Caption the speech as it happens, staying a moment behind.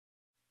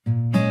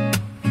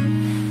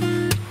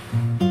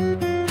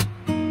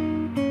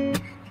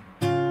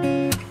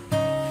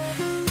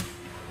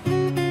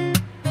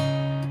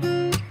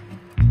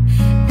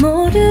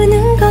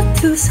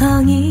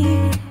두성이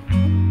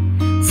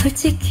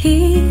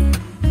솔직히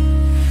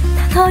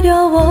난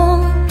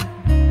어려워.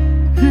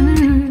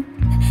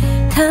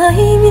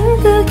 타이밍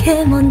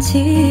그게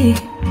뭔지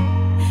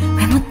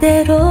왜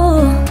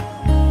멋대로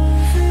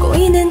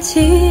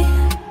꼬이는지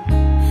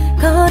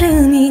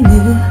걸음이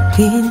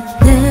느린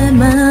내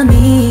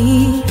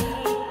맘이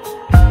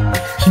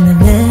힘을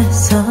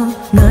내서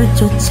널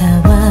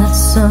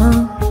쫓아왔어.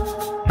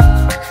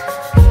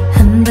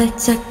 한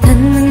발짝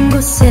닿는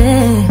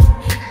곳에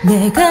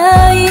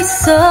내가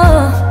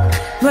있어.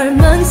 뭘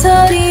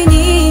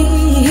망설이니.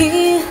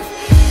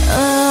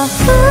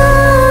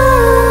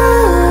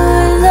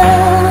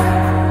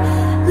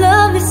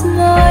 Love is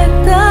more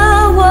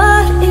about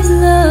what is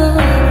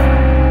love.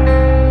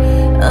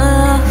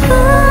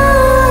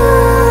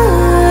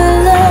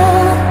 Love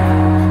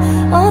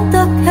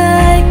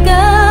어떡할까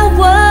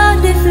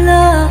what if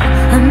love.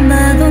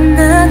 아마도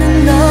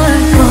나는 널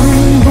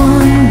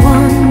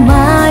one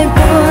my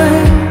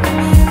one,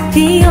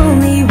 the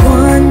only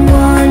one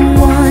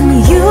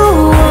you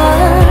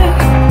are.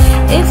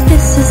 If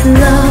this is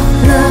love,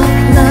 love,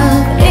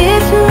 love,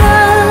 if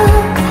love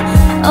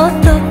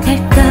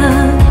어떡할까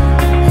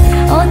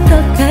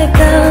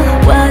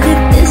what if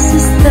this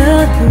is the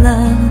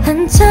love.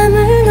 한참을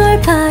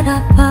널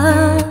바라봐.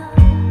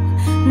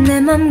 내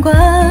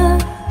맘과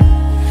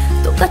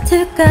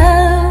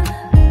똑같을까.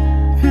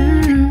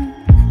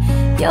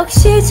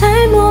 역시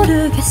잘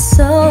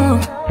모르겠어.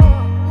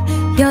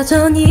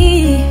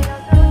 여전히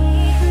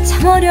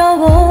참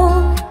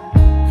어려워.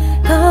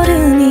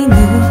 걸음이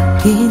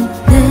느린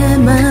내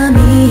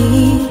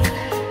맘이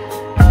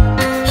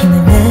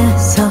힘을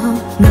내서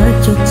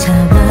널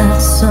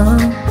쫓아왔어.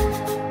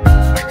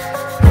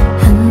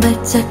 한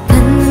발짝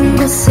닿는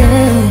곳에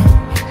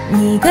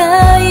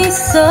네가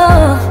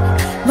있어.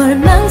 뭘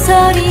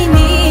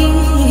망설이니.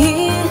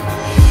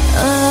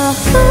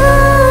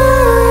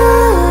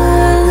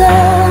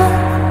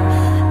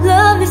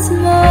 Love is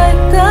more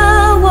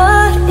about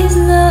what is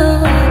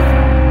love.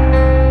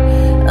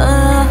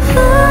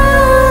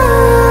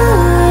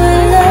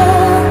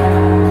 Love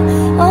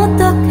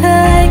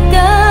어떡할까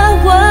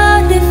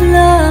what if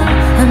love.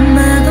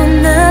 아마도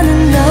나는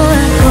널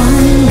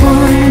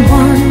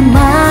one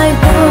my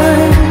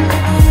one,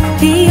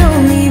 the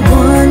only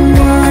one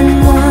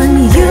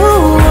you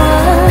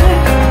are.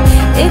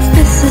 If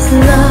this is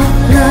love,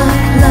 love,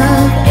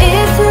 love,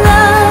 if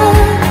love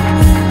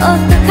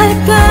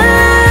어떡할까.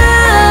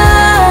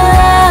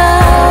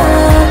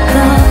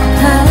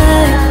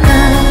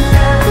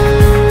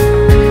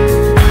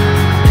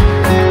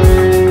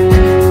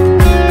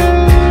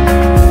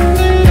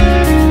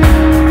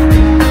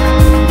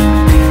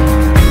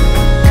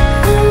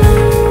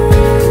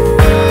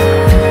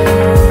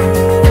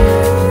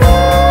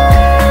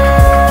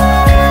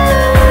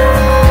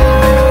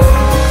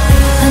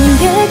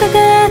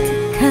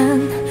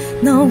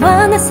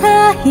 너와 나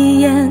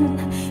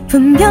사이엔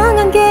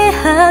분명한 게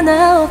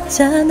하나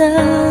없잖아.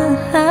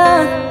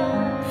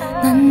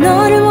 난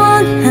너를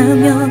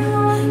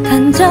원하면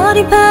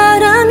간절히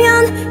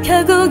바라면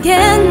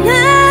결국엔 내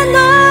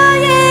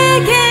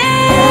너에게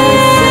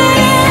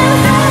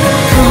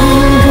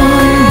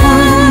one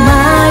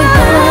my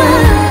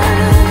one,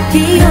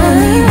 the